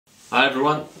Hi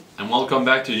everyone, and welcome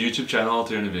back to the YouTube channel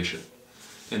to Innovation.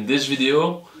 In this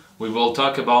video, we will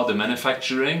talk about the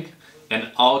manufacturing and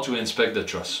how to inspect the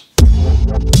truss.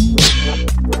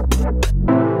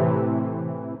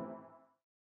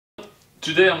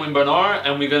 Today I'm with Bernard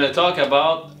and we're going to talk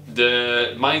about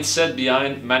the mindset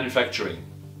behind manufacturing.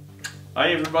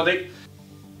 Hi everybody!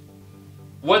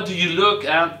 What do you look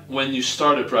at when you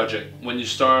start a project? When you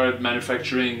start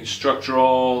manufacturing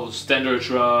structural, standard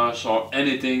truss, or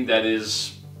anything that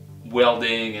is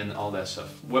welding and all that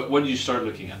stuff? What do you start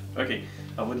looking at? Okay,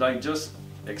 I would like just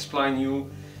explain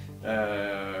you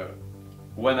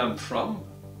when I'm from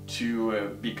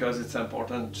to because it's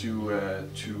important to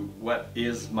what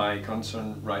is my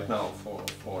concern right now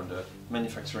for the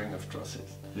manufacturing of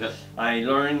trusses. Yeah. I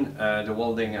learned the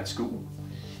welding at school.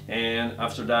 And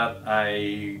after that,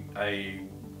 I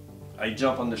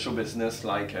jump on the show business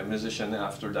like a musician.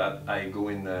 After that, I go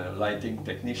in lighting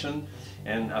technician,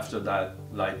 and after that,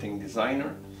 lighting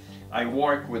designer. I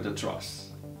work with the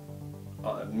truss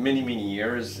many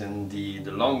years in the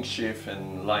long shift,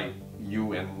 and like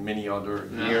you and many other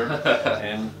here.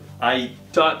 And I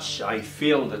touch, I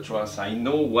feel the truss. I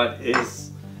know what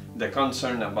is the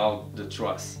concern about the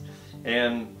truss,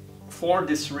 and for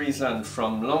this reason,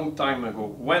 from long time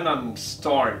ago, when I'm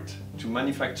start to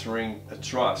manufacturing a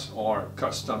truss or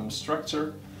custom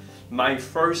structure, my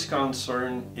first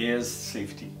concern is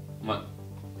safety. What?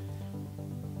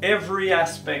 Every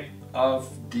aspect of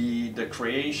the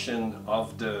creation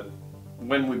of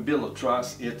when we build a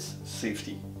truss, it's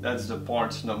safety. That's the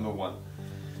part number one.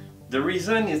 The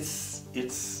reason it's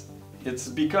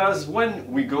because when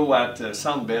we go at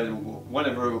Soundbed,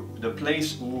 whatever the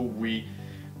place who we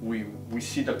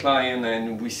see the client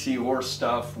and we see our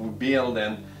stuff we build,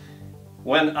 and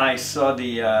when I saw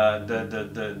the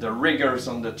riggers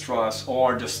on the truss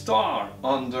or the star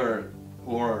under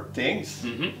our things,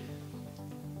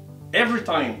 every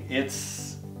time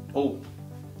it's, oh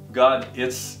God,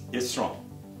 it's strong.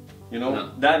 You know,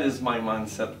 yeah. That is my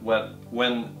mindset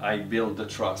when I build the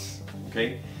truss,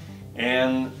 okay?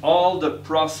 And all the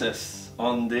process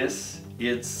on this,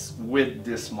 it's with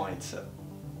this mindset.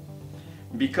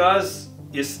 Because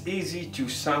it's easy to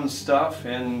sound stuff,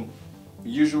 and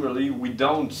usually we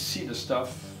don't see the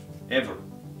stuff ever,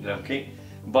 yeah. Okay?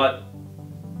 But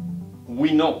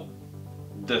we know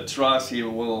the truss, it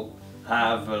will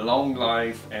have a long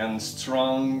life and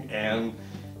strong, and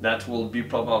that will be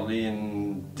probably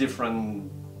in different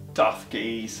tough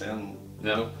case, and yeah.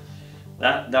 You know,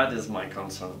 that is my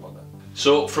concern about that.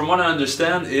 So from what I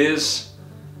understand is,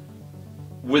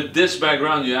 with this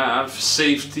background you have,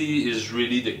 safety is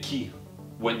really the key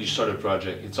when you start a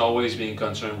project. It's always being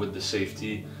concerned with the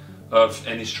safety of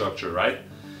any structure, right?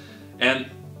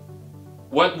 And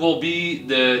what will be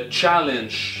the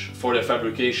challenge for the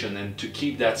fabrication and to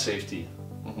keep that safety?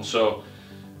 So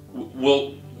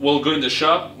we'll go in the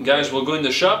shop, guys. We'll go in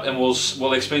the shop and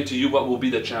we'll explain to you what will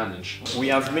be the challenge. We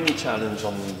have many challenges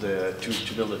on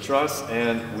to build a truss,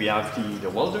 and we have the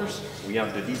welders, we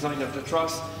have the design of the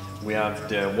truss, we have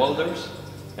the welders.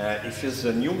 If it's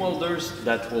a new welders,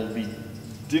 that will be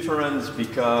different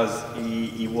because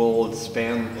he will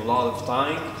spend a lot of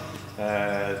time.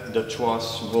 The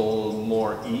truss will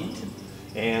more heat,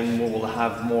 and we will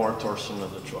have more torsion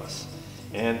of the truss.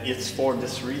 And it's for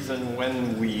this reason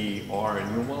when we are a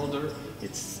new welder,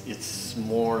 it's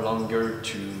more longer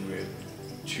to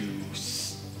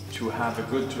have a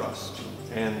good truss,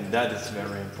 and that is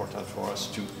very important for us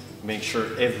to make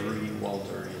sure every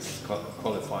welder is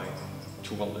qualified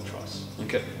to weld the truss.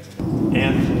 Okay.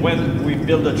 And when we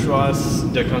build a truss,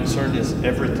 the concern is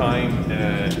every time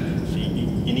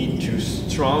you need to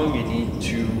strong, you need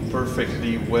to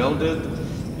perfectly weld it,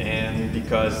 and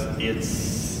because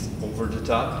it's over the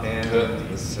top and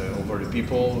it's over the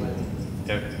people,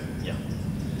 and yeah.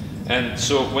 And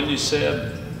so when you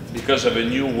said because of a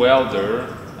new welder,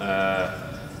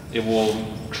 it will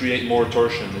create more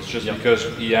torsion. It's just because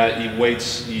he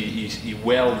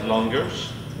welds longer,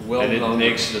 and it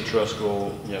makes the truss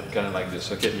go kind of like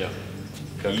this. Okay. Yeah.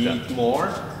 Heat more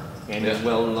and it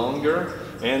weld longer,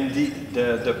 and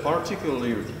the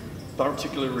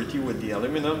particularity with the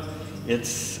aluminum,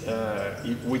 it's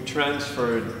we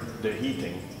transfer the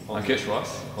heating on the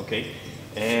truss, okay,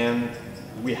 and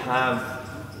we have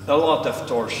a lot of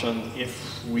torsion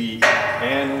if we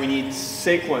need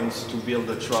sequence to build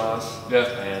the truss,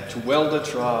 to weld the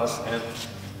truss, and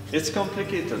it's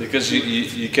complicated because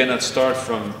you cannot start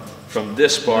from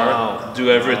this part,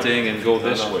 do everything and go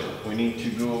this way. We need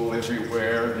to go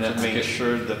everywhere to make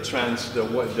sure the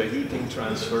heating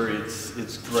transfer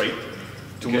it's great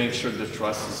to make sure the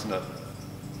truss is not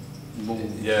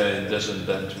move. Yeah, it doesn't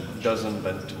bend too much. Doesn't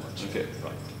bend too much. Okay.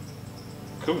 Right.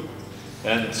 Cool.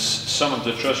 And some of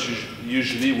the truss,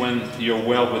 usually when you're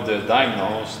weld with the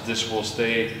diagonals, this will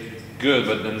stay good,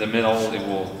 but in the middle it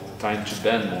will tend to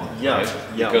bend more. Yeah, right?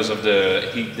 yeah. Because of the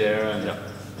heat there. And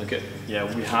Yeah. Okay.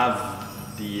 Yeah, we have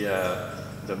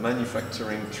the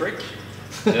manufacturing trick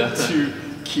Yeah. to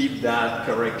keep that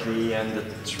correctly, and the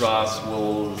truss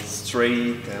will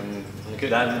straight, and Okay.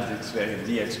 that is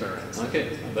the experience.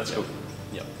 Okay, that's cool.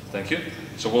 Yeah. Thank you.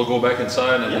 So we'll go back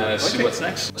inside and see okay. what's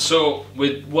next. So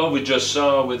with what we just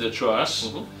saw with the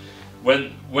truss,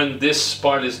 when this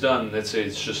part is done, let's say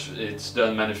it's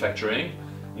done manufacturing.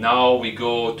 Now we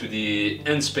go to the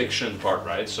inspection part,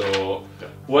 right? So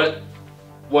what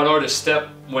are the steps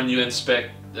when you inspect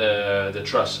the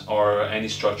truss or any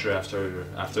structure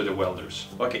after the welders?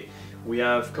 Okay, we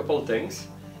have a couple of things.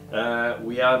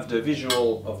 We have the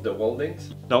visual of the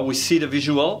weldings. Now we see the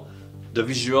visual. The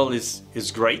visual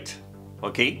is great,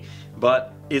 okay,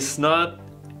 but it's not.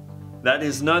 That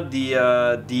is not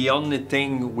the only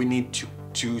thing we need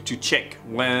to check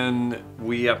when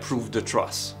we approve the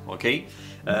truss, okay.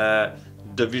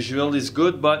 The visual is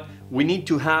good, but we need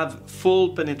to have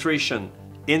full penetration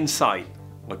inside,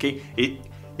 okay.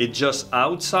 It just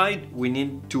outside, we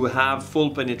need to have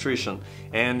full penetration.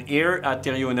 And here at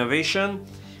Terrio Innovation,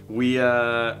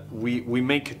 we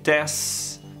make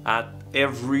tests at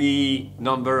every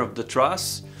number of the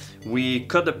truss. We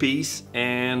cut a piece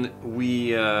and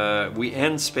we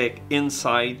inspect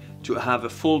inside to have a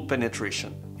full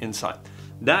penetration inside.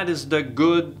 That is the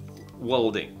good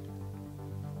welding.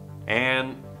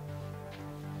 And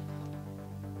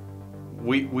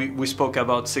we spoke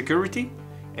about security,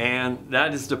 and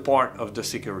that is the part of the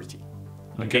security.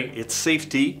 Okay, it's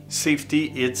safety.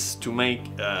 Safety, it's to make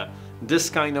this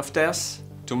kind of tests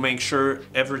to make sure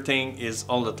everything is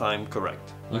all the time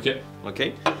correct. Okay.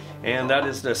 Okay, and that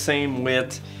is the same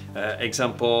with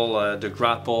example the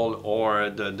grapple or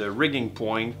the rigging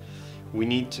point. We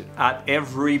need to, at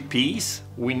every piece,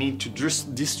 we need to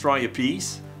just destroy a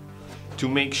piece to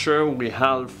make sure we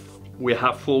have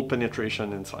full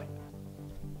penetration inside.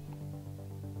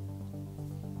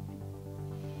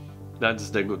 That's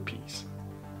the good piece.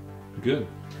 Good.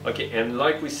 Okay, and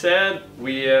like we said,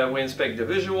 we inspect the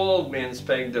visual, we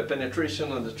inspect the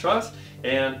penetration of the truss,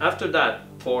 and after that,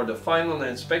 for the final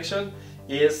inspection,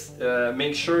 is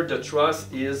make sure the truss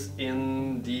is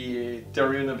in the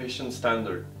Terrio Innovation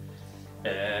standard.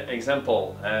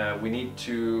 Example, we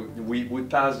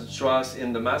pass the truss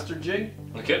in the master jig,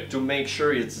 okay, to make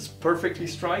sure it's perfectly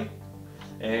straight,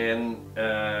 and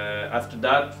after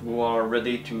that we are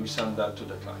ready to send that to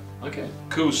the client. Okay,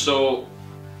 cool. So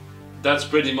that's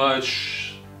pretty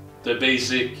much the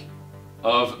basic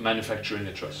of manufacturing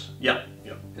a truss. Yeah,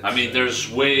 yeah. I mean,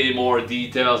 there's way more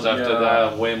details after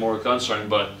that, way more concern,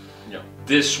 but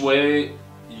this way,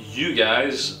 you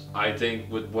guys, I think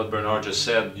with what Bernard just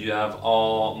said, you have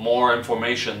more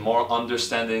information, more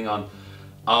understanding on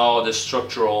how the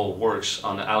structural works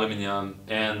on the aluminum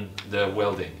and the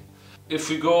welding. If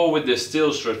we go with the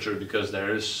steel structure, because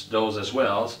there's those as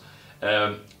well,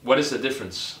 what is the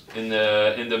difference in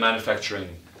the manufacturing?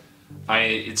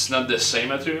 It's not the same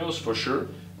materials for sure.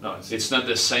 No, it's not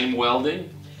the same welding.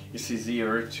 It's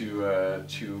easier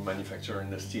to manufacture in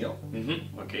the steel.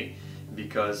 Okay,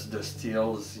 because the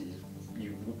steels,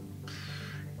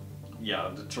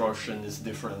 the torsion is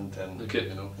different, and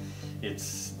you know,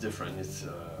 it's different. It's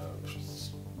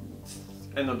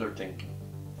another thinking.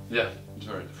 Yeah, it's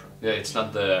very different. Yeah, it's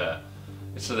not the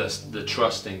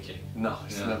truss thinking. No,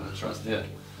 it's not the truss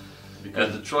thinking.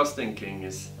 Because the truss thinking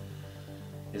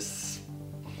it's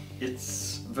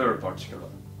very particular.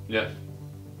 Yeah,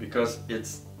 because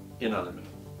it's in aluminum.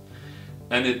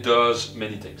 And it does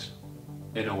many things,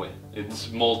 in a way. It's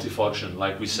multifunction,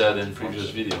 like we said in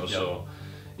previous videos, so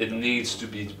it needs to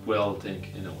be well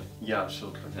think in a way. Yeah,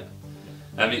 absolutely. Yeah.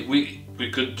 I mean,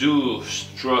 we could do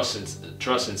truss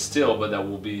and steel, but that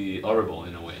will be horrible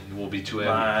in a way. It will be too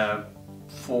heavy.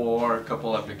 For a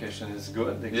couple applications, it's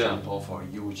good. Example for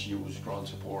huge ground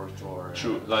support or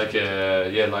true, like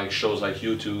like shows like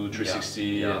U2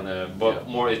 360 and but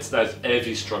more it's that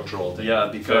heavy structural thing. Yeah,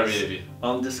 because very heavy.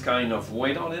 On this kind of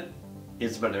weight on it,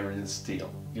 it's better in steel.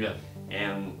 Yeah,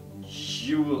 and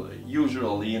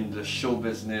usually in the show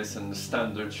business and the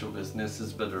standard show business,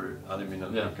 is better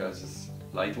aluminum because it's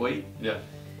lightweight. Yeah,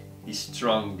 it's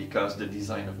strong because the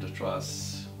design of the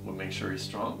truss will make sure it's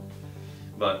strong,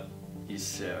 but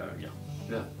it's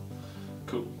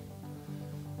cool.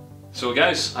 So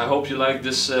guys, I hope you like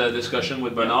this discussion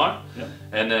with Bernard.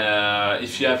 And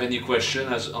if you have any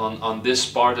questions on this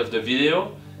part of the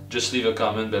video, just leave a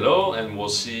comment below and we'll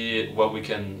see what we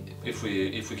can, if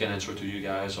we can answer to you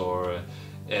guys or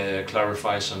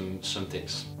clarify some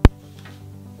things.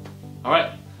 All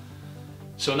right,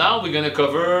 so now we're gonna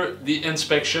cover the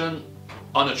inspection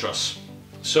on a truss.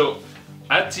 So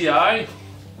at TI,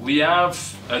 we have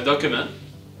a document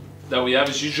that we have,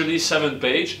 is usually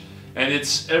 7-page, and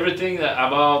it's everything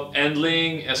about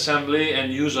handling, assembly,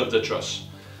 and use of the truss.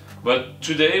 But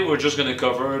today we're just going to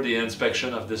cover the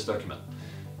inspection of this document.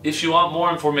 If you want more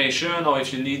information, or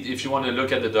if you want to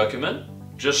look at the document,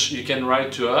 you can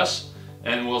write to us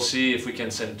and we'll see if we can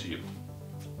send it to you.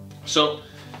 So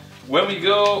when we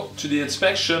go to the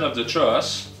inspection of the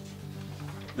truss,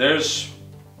 there's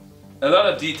a lot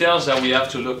of details that we have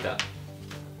to look at.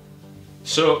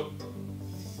 So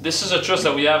this is a truss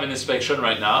that we have in inspection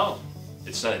right now.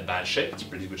 It's not in bad shape, it's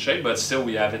pretty good shape, but still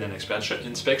we have it in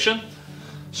inspection.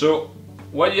 So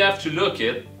what you have to look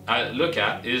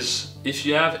at is if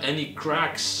you have any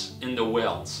cracks in the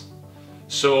welds.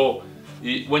 So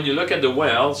when you look at the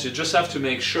welds, you just have to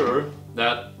make sure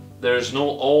that there's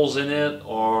no holes in it,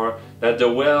 or that the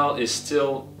weld is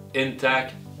still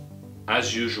intact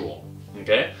as usual.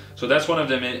 Okay, so that's one of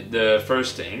the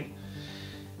first thing.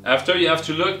 After, you have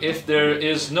to look if there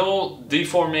is no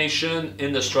deformation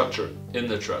in the structure, in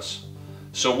the truss.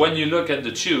 So when you look at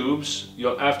the tubes,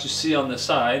 you'll have to see on the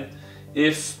side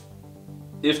if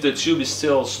the tube is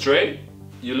still straight.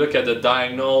 You look at the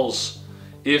diagonals,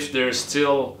 if they're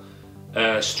still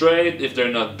straight, if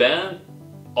they're not bent,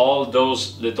 all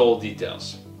those little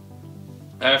details.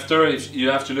 After, if you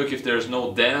have to look if there's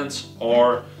no dents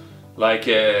or like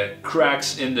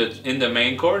cracks in the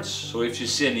main cords. So if you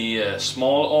see any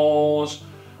small holes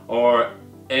or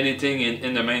anything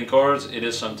in the main cords, it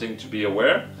is something to be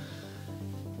aware.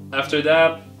 After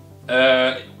that,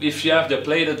 if you have the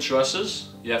plated trusses,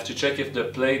 you have to check if the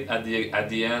plate at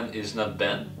the end is not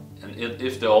bent and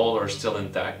if the holes are still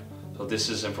intact. So this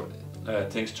is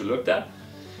things to look at.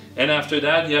 And after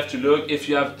that, you have to look if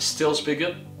you have steel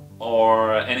spigot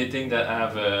or anything that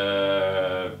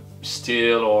have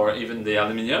steel or even the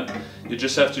aluminum. You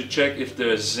just have to check if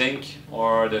the zinc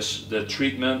or the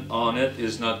treatment on it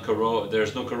is not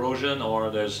there's no corrosion,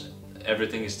 or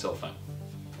everything is still fine.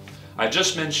 I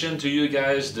just mentioned to you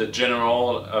guys the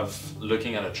general of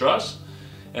looking at a truss,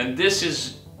 and this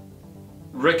is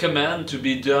recommend to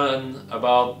be done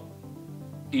about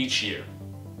each year,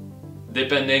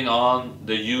 depending on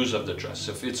the use of the truss.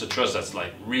 If it's a truss that's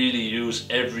like really used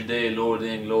every day,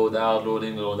 loading, load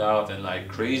out, and like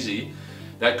crazy,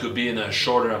 that could be in a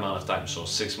shorter amount of time, so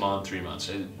 6 months, 3 months.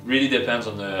 It really depends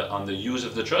on the use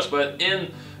of the truss, but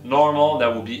in normal,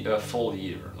 that would be a full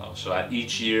year. So at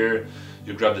each year,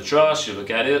 you grab the truss, you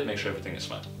look at it, make sure everything is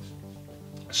fine.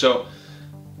 So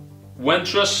when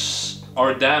trusses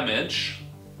are damaged,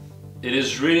 it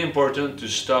is really important to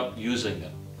stop using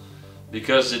them,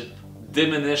 because it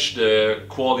diminish the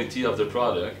quality of the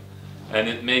product and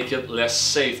it make it less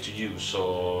safe to use.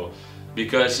 So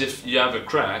because if you have a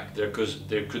crack, there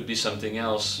could be something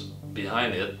else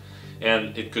behind it,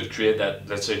 and it could create that,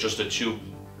 let's say, just a tube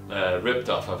ripped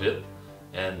off of it,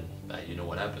 and you know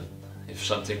what happened. If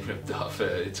something ripped off,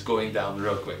 it's going down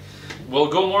real quick. We'll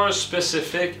go more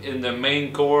specific in the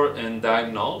main core and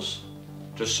diagonals,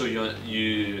 just so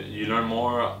you learn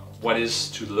more what is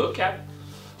to look at.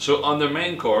 So on the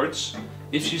main cords,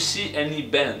 if you see any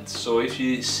bend, so if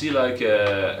you see like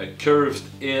a curved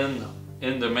in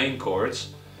the main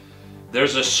cords,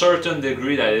 there's a certain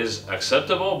degree that is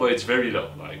acceptable, but it's very low,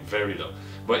 like very low.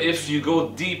 But if you go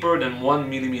deeper than 1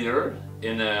 millimeter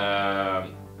in the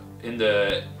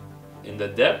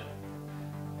depth,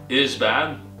 it is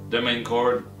bad. The main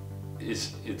cord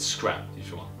it's scrapped, if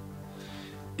you want.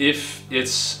 If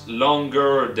it's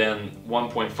longer than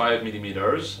 1.5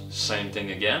 millimeters, same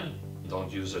thing again,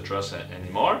 don't use the truss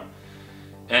anymore.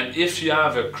 And if you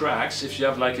have cracks, if you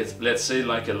have like let's say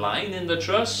like a line in the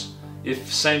truss,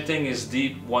 if same thing is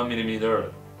deep 1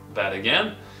 millimeter, bad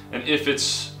again. And if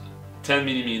it's 10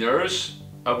 millimeters,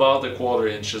 about a 1/4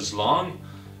 inches long,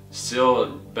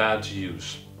 still bad to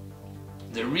use.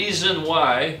 The reason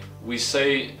why we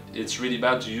say it's really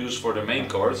bad to use for the main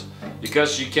cords,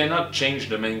 because you cannot change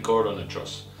the main cord on a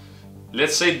truss.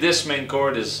 Let's say this main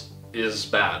cord is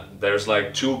bad. There's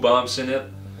like 2 bumps in it.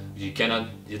 You cannot,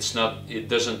 it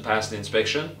doesn't pass the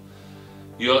inspection.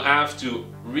 You'll have to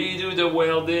redo the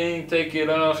welding, take it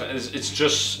off.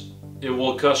 It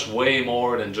will cost way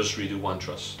more than just redo one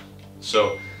truss.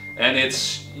 So, and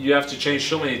you have to change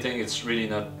so many things, it's really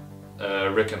not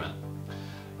recommend.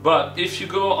 But if you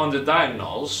go on the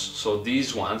diagonals, so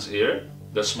these ones here,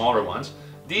 the smaller ones,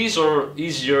 these are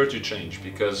easier to change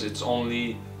because it's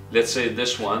only let's say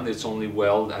this one, it's only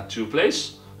weld at 2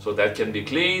 places, so that can be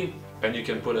cleaned and you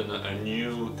can put in a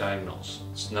new diagonals.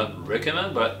 It's not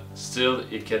recommended, but still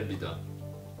it can be done.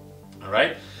 All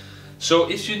right. So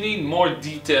if you need more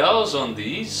details on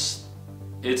these,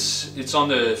 it's on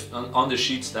the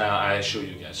sheets that I show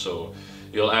you guys. So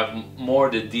you'll have more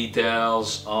the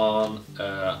details on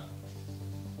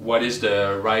what is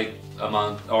the right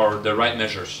amount or the right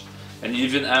measures, and you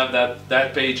even have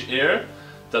that page here,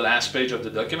 the last page of the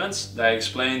documents that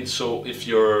explain. So if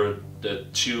the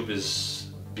tube is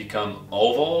become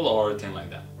oval or thing like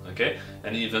that, okay,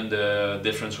 and even the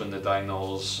difference with the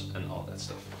diagonals and all that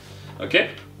stuff.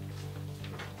 Okay,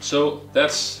 so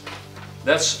that's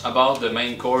about the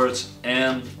main chords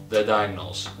and the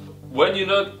diagonals. When you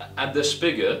look at the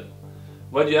spigot,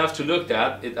 what you have to look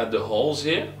at the holes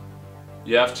here.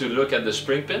 You have to look at the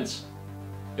spring pins,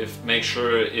 make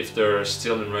sure if they're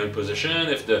still in right position,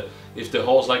 if the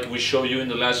holes, like we showed you in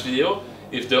the last video,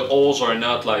 if the holes are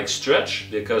not like stretched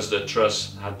because the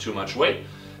truss had too much weight.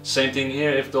 Same thing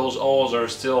here, if those holes are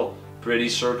still pretty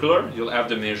circular, you'll have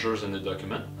the measures in the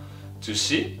document to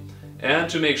see, and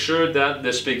to make sure that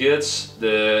the spigots,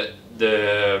 let's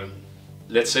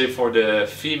say for the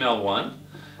female one,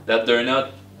 that they're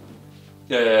not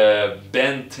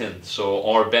bent in,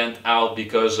 or bent out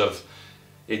because of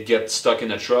it gets stuck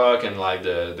in a truck and like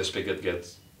the spigot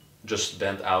gets just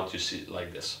bent out, you see,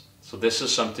 like this. So this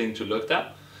is something to look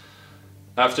at.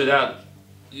 After that,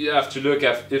 you have to look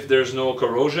at if there's no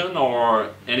corrosion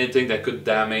or anything that could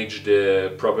damage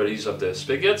the properties of the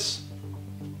spigots.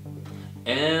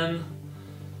 And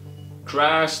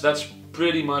cracks, that's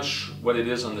pretty much what it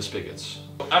is on the spigots.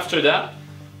 After that,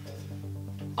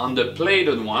 on the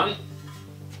plated one,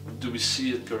 do we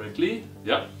see it correctly?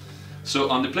 Yeah. So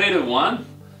on the plated one,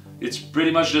 it's pretty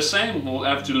much the same. We'll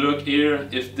have to look here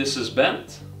if this is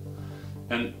bent,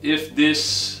 and if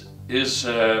this is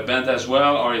bent as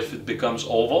well, or if it becomes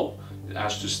oval, it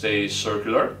has to stay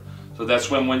circular. So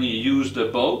that's when you use the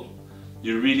boat,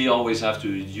 you really always have to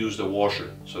use the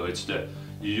washer. So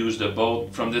you use the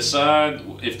boat from this side.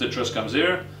 If the truss comes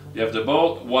here, you have the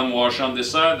boat, one washer on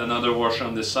this side, another washer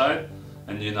on this side,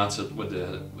 and you nut it with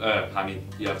the,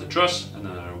 you have the truss and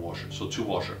another washer, so 2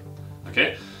 washers.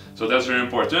 Okay, so that's very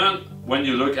important when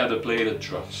you look at the plated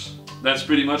truss. That's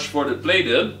pretty much for the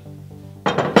plated.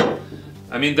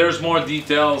 There's more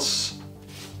details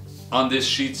on this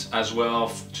sheet as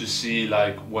well to see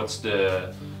like what's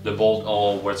the bolt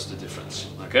hole, what's the difference.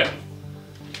 Okay,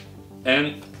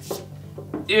 and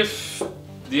if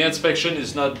the inspection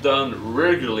is not done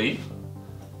regularly,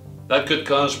 that could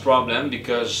cause problem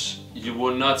because you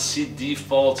will not see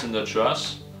defaults in the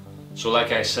truss. So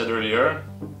like I said earlier,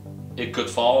 it could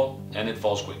fall, and it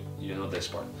falls quick, you know this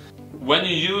part. When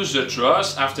you use the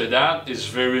truss, after that is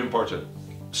very important.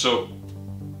 So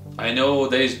I know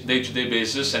day-to-day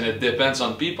basis, and it depends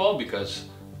on people, because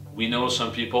we know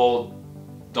some people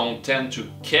don't tend to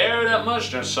care that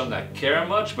much, there's some that care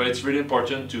much, but it's really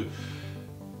important to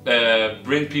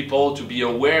bring people to be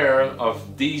aware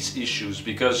of these issues,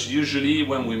 because usually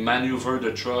when we maneuver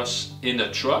the truss in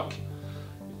a truck,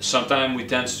 sometimes we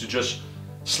tend to just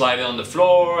slide it on the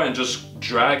floor and just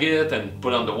drag it and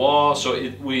put on the wall. So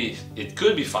it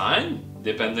could be fine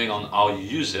depending on how you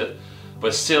use it,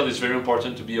 but still it's very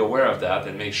important to be aware of that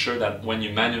and make sure that when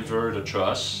you maneuver the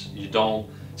truss, you don't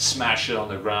smash it on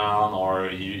the ground, or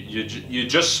you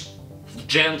just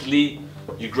gently,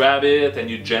 you grab it and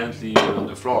you gently put it on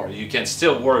the floor. You can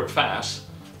still work fast,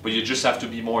 but you just have to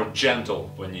be more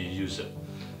gentle when you use it.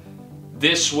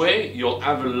 This way you'll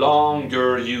have a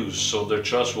longer use, so the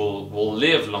truss will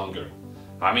live longer.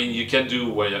 You can do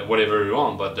whatever you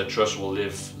want, but the truss will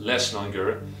live less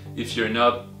longer if you're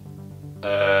not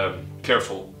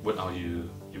careful with how you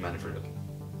maneuver it.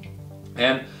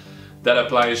 And that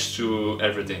applies to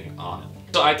everything on it.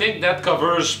 So I think that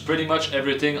covers pretty much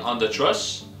everything on the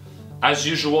truss. As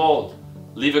usual,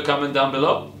 leave a comment down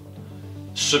below.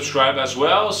 Subscribe as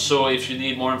well, so if you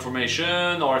need more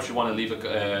information, or if you want to leave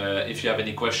if you have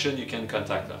any question, you can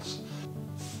contact us.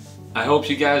 I hope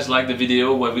you guys liked the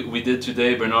video what we did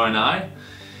today, Bernard and I.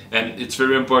 And it's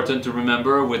very important to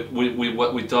remember with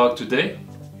what we talked today: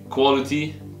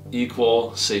 quality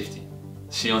equal safety.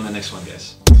 See you on the next one,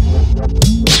 guys.